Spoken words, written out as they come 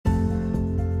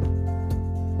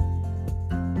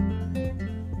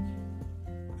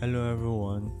Hello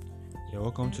everyone,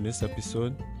 welcome to this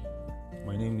episode.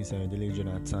 My name is Ayodele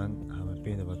Jonathan. I'm a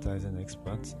paid advertising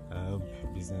expert. I help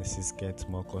businesses get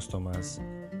more customers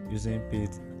using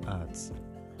paid ads.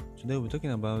 Today we're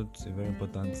talking about a very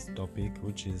important topic,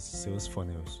 which is sales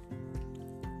funnels.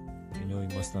 You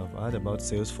must have heard about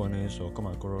sales funnels or come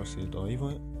across it, or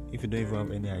even if you don't even have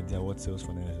any idea what sales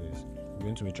funnels is, we're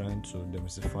going to be trying to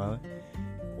demystify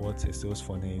what a sales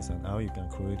funnel is and how you can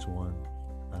create one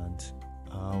and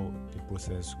how the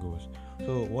process goes.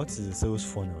 So, what is the sales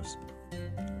funnels?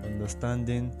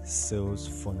 Understanding sales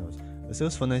funnels. The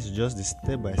sales funnel is just the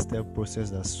step-by-step process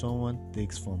that someone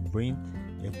takes from being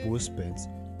a prospect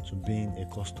to being a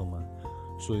customer.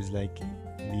 So it's like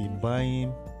the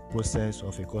buying process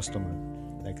of a customer,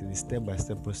 like the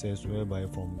step-by-step process whereby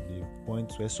from the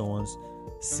point where someone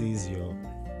sees your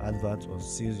advert or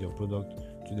sees your product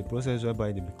to the process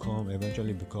whereby they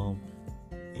eventually become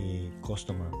a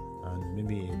customer and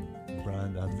maybe a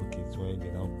brand advocate, where they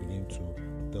now begin to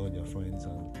tell their friends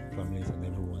and families and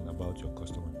everyone about your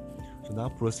customer. So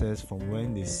that process from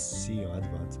when they see your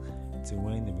advert to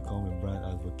when they become a brand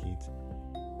advocate,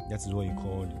 that's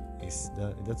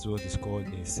what is called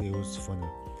a sales funnel.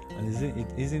 And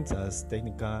it isn't as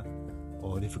technical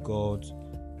or difficult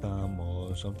term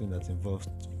or something that involves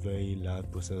very large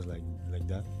process like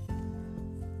that.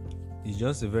 It's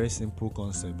just a very simple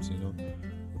concept,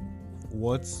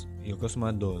 what your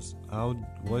customer does,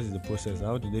 what is the process,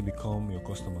 how do they become your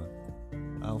customer,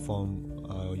 how from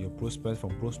your prospect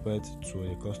to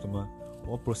a customer,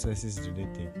 what processes do they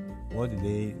take,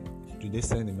 do they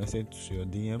send a message to your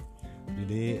DM, do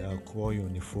they call you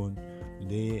on the phone, do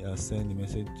they send a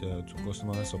message to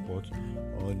customer support,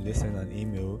 or do they send an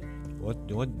email, what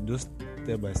those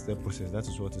step-by-step process, that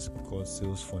is what is called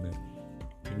sales funnel.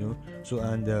 So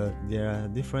and there are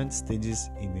different stages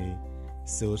in a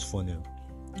sales funnel.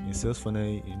 In sales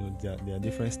funnel, there are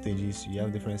different stages. You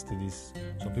have different stages.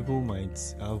 Some people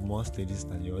might have more stages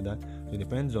than the other. So it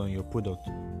depends on your product,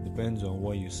 depends on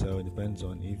what you sell, it depends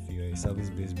on if you're a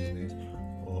service-based business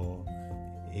or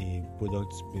a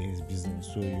product-based business.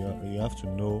 So you have to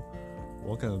know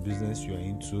what kind of business you are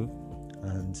into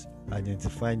and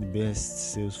identify the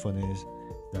best sales funnels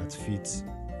that fit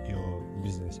your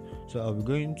business. So I'll be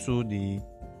going through the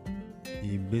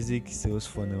basic sales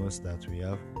funnels that we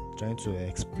have, trying to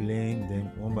explain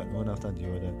them one after the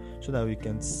other, so that we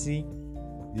can see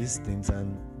these things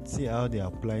and see how they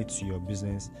apply to your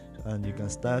business, and you can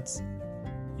start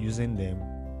using them,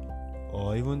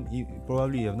 or even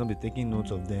probably you have not been taking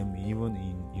notes of them even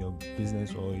in your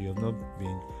business, or you have not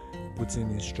been putting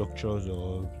in structures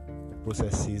or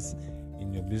processes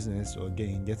in your business, or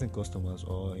getting customers,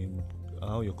 or in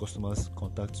how your customers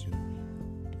contact you.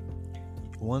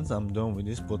 Once I'm done with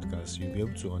this podcast, you'll be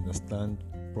able to understand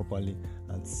properly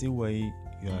and see why you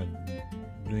are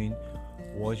doing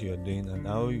what you're doing and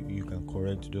how you can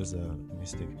correct those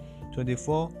mistakes. So the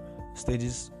 4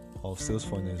 stages of sales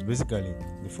funnels, basically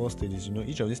the 4 stages,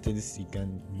 each of these stages you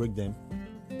can break them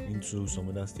into some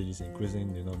other stages,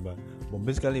 increasing the number, but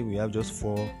basically we have just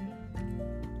 4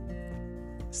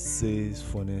 sales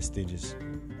funnel stages.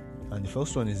 And the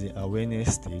first one is the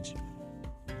awareness stage,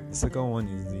 the second one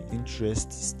is the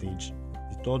interest stage,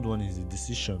 the third one is the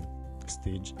decision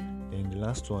stage, then the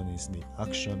last one is the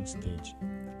action stage.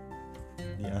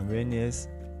 The awareness,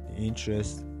 the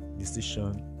interest,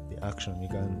 decision, the action. You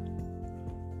can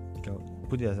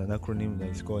put it as an acronym that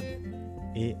is called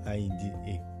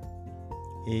AIDA.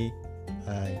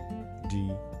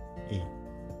 AIDA,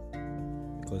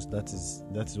 because that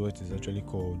is what it is actually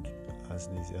called as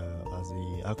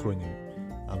the acronym: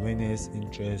 awareness,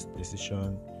 interest,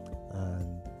 decision,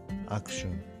 and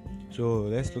action. So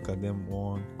let's look at them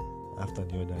one after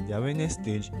the other. The awareness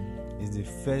stage is the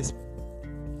first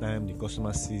time the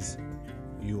customer sees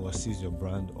you or sees your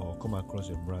brand or come across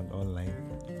your brand online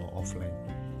or offline.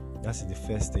 That's the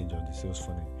first stage of the sales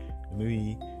funnel.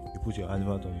 Maybe you put your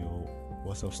advert on your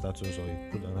WhatsApp status, or you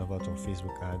put an advert on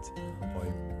Facebook ads, or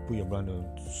you put your brand on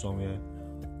somewhere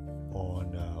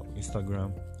on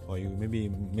Instagram, or you maybe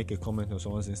make a comment on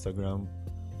someone's Instagram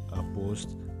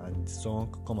post and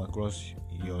someone come across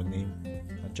your name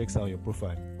and checks out your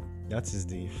profile. That is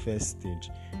the first stage.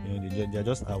 They're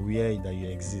just aware that you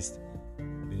exist.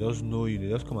 They just know you. They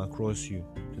just come across you.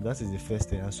 So that is the first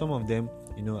stage. And some of them,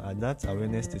 at that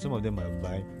awareness stage, some of them might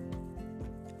buy.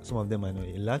 Some of them might not.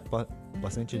 A large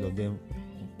percentage of them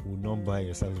will not buy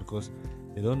your service because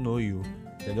they don't know you.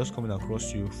 They're just coming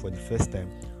across you for the first time.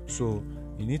 So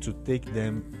you need to take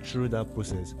them through that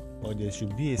process, or there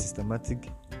should be a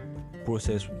systematic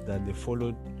process that they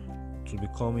follow to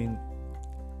becoming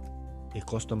a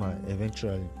customer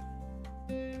eventually.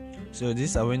 So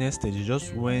this awareness stage is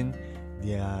just when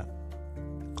they are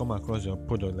come across your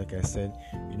product. Like I said,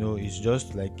 it's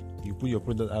just like you put your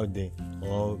product out there,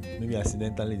 or maybe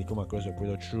accidentally they come across your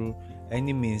product through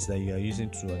any means that you are using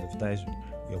to advertise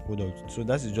your product. So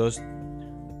that is just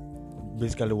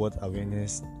basically what the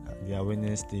awareness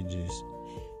stage is.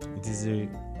 It is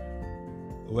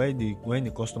when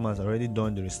the customer has already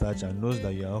done the research and knows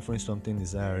that you are offering something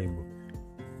desirable.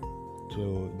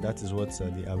 So that is what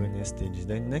the awareness stage is.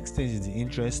 Then next stage is the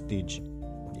interest stage.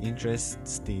 The interest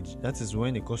stage, that is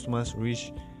when the customers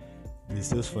reach the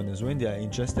sales funnels, when they are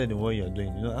interested in what you are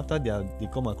doing. After they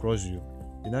come across you,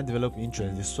 they now develop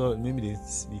interest. They saw maybe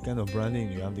the kind of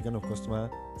branding you have, the kind of customer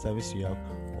service you have,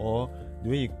 or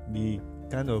the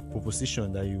kind of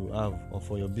proposition that you have or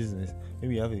for your business.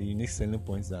 Maybe you have a unique selling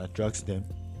point that attracts them,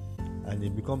 and they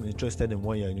become interested in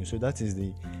what you are doing. So that is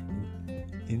the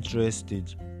interest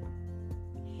stage.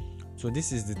 So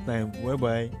this is the time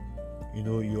whereby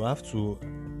you have to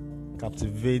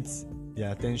captivate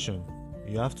their attention.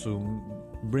 You have to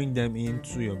bring them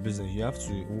into your business. You have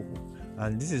to,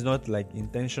 and this is not like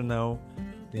intentional.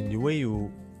 Then the way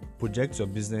you project your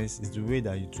business is the way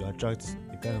that you to attract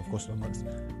the kind of customers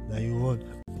that you want.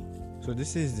 So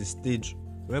this is the stage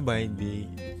whereby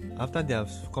after they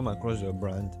have come across your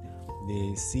brand,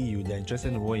 they see you, they're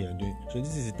interested in what you're doing. So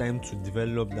this is the time to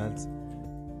develop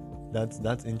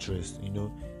that interest.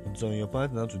 It's on your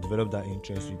part now to develop that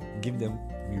interest. You give them,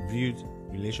 you build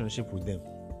relationship with them.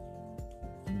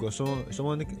 Because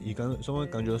someone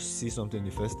can just see something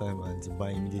the first time and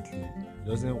buy immediately. It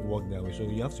doesn't work that way. So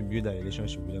you have to build that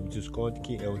relationship with them. It is called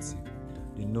KLT.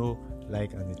 They know,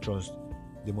 like, and they trust.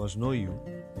 They must know you,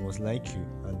 they must like you,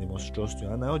 and they must trust you.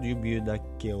 And how do you build that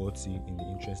KLT in the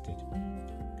interest stage?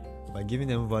 By giving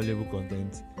them valuable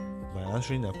content, by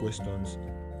answering their questions.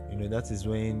 That is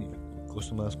when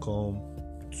customers come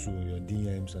to your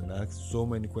DMs and ask so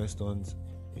many questions.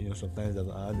 Sometimes I've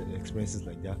had experiences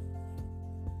like that,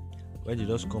 where they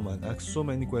just come and ask so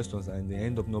many questions and they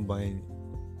end up not buying.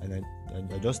 And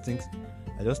I just think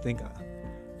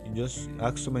you just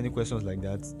ask so many questions like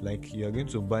that, like you are going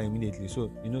to buy immediately.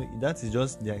 So that is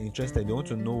just, they are interested. They want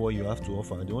to know what you have to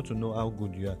offer. They want to know how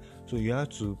good you are. So you have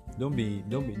to don't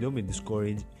be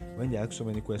discouraged when they ask so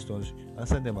many questions.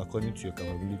 Answer them according to your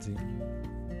capability,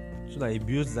 so that it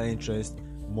builds that interest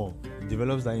more. It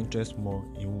develops that interest more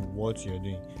in what you're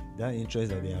doing. That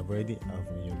interest that they have already have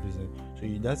in your business. So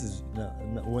that is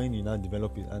when you now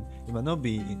develop it, and it might not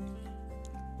be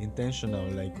intentional.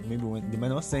 Like maybe when they might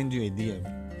not send you a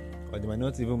DM, or they might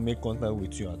not even make contact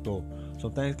with you at all.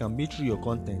 Sometimes it can be through your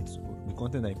content, the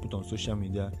content that you put on social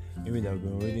media. Maybe they have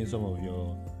been reading some of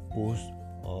your posts,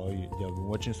 or they have been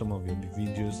watching some of your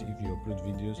videos if you upload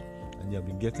videos, and they have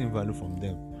been getting value from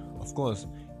them. Of course,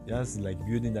 that's like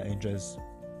building that interest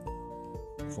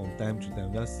from time to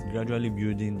time. That's gradually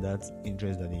building that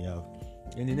interest that they have.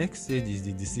 And the next stage is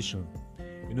the decision.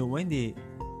 When they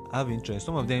have interest,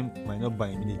 some of them might not buy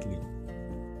immediately,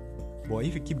 but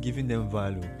if you keep giving them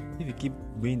value, if you keep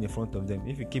being in front of them,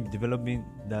 if you keep developing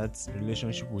that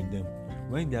relationship with them,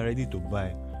 when they are ready to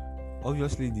buy,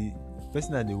 obviously the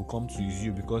person that they will come to is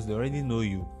you, because they already know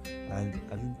you, and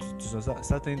to a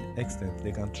certain extent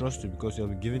they can trust you because you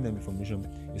have been giving them information.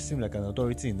 You seem like an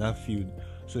authority in that field,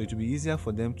 so it will be easier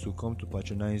for them to come to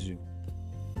patronize you.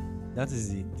 That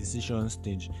is the decision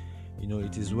stage.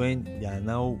 It is when they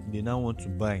now want to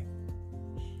buy.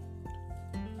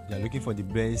 They are looking for the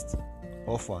best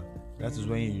offer. That is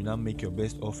when you now make your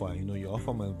best offer. Your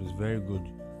offer must be very good,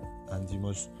 and you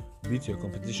must beat your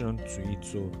competition to it.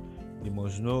 So you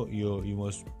must know you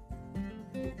must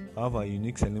have a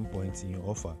unique selling point in your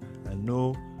offer and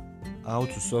know how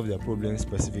to solve their problem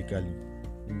specifically.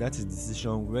 And that is the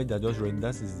decision where they are just ready.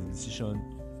 That is the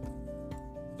decision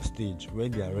stage where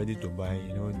they are ready to buy.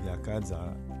 Their cards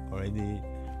are already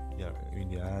in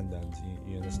their hand, and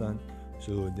you understand.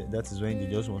 So that is when they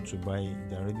just want to buy.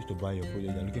 They are ready to buy your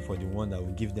product. They are looking for the one that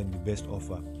will give them the best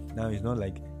offer. Now it's not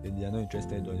like they are not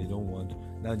interested or they don't want.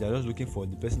 Now they are just looking for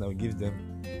the person that will give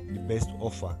them the best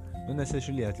offer, not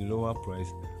necessarily at a lower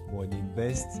price, but the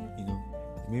best.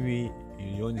 Maybe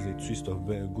you want is a twist of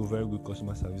very good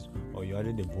customer service, or you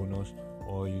added a bonus,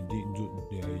 or you did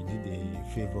a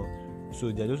favor.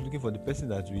 So they are just looking for the person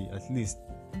that will at least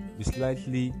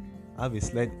have a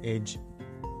slight edge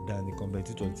than the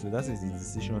competitor. So that is the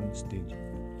decision stage.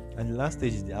 And the last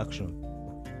stage is the action.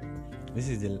 This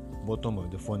is the bottom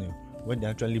of the funnel, where they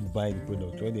actually buy the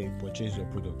product, where they purchase your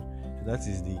product. So that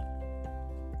is the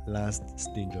last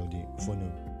stage of the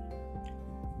funnel.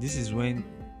 This is when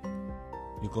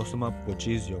the customer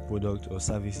purchases your product or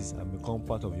services and become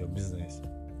part of your business.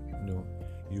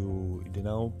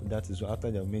 that is after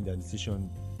they have made their decision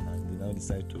and they now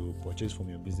decide to purchase from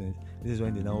your business. This is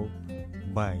when they now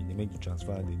buy, they make the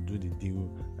transfer, they do the deal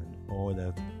and all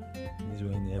that. This is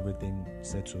when everything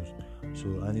settles. So,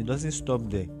 and it doesn't stop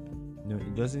there.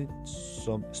 It doesn't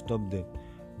stop there.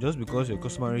 Just because your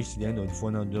customer reaches the end of the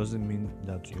funnel doesn't mean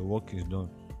that your work is done.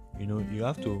 You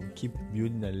have to keep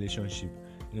building a relationship.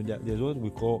 There's what we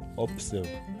call upsell.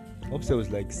 Upsell is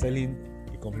like selling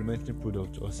a complementary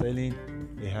product or selling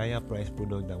a higher price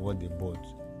product than what they bought.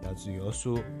 That you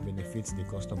also benefits the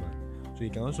customer. So you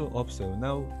can also upsell.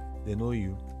 Now they know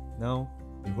you. Now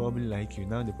they probably like you.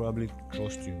 Now they probably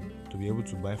trust you to be able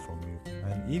to buy from you.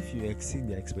 And if you exceed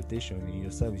their expectation in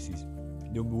your services,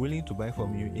 they'll be willing to buy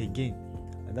from you again.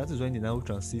 And that is when they now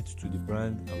transit to the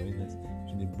brand awareness,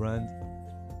 to the brand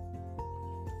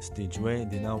stage, where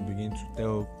they now begin to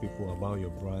tell people about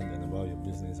your brand and about your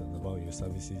business and about your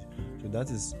services. So that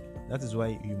is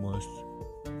why you must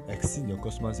exceed your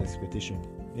customers' expectation.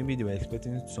 Maybe they were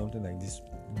expecting something like this.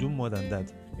 Do more than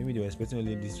that. Maybe they were expecting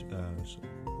only this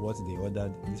what they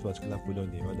ordered, this particular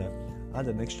product they ordered. Add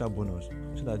an extra bonus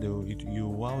so that you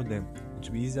wow them. It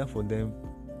will be easier for them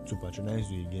to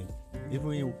patronize you again.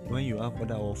 Even when you have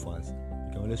other offers,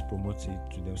 you can always promote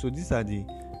it to them. So these are the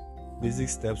basic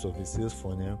steps of a sales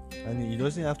funnel, and it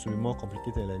doesn't have to be more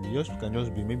complicated. Like it can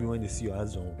just be maybe when they see your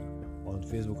ads on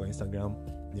Facebook or Instagram,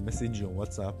 they message you on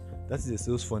WhatsApp. That is a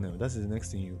sales funnel. That is the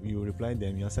next thing. You reply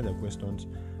them, you answer their questions,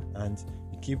 and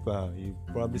you keep you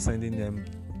probably sending them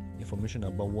information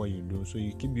about what you do. So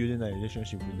you keep building a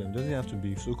relationship with them. It doesn't have to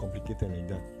be so complicated like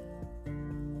that.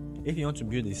 If you want to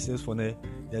build a sales funnel,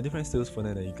 there are different sales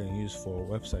funnel that you can use for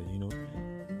a website.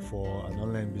 For an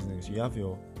online business, you have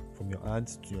from your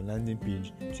ads to your landing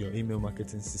page to your email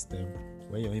marketing system,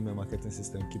 where your email marketing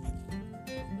system keep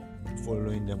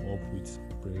following them up with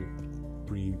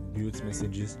pre-built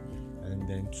messages, and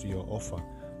then to your offer.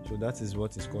 So that is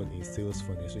what is called a sales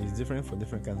funnel. So it's different for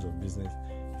different kinds of business.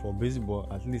 For baseball,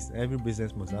 at least every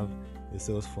business must have a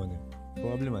sales funnel.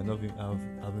 Probably might not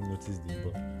haven't noticed it,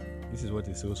 but this is what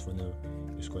a sales funnel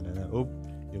is called. And I hope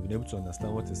you've been able to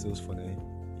understand what a sales funnel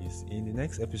is. In the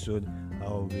next episode,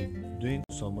 I'll be doing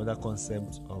some other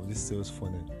concepts of this sales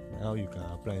funnel and how you can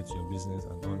apply it to your business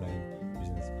and online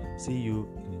business. See you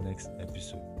in the next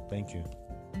episode. Thank you.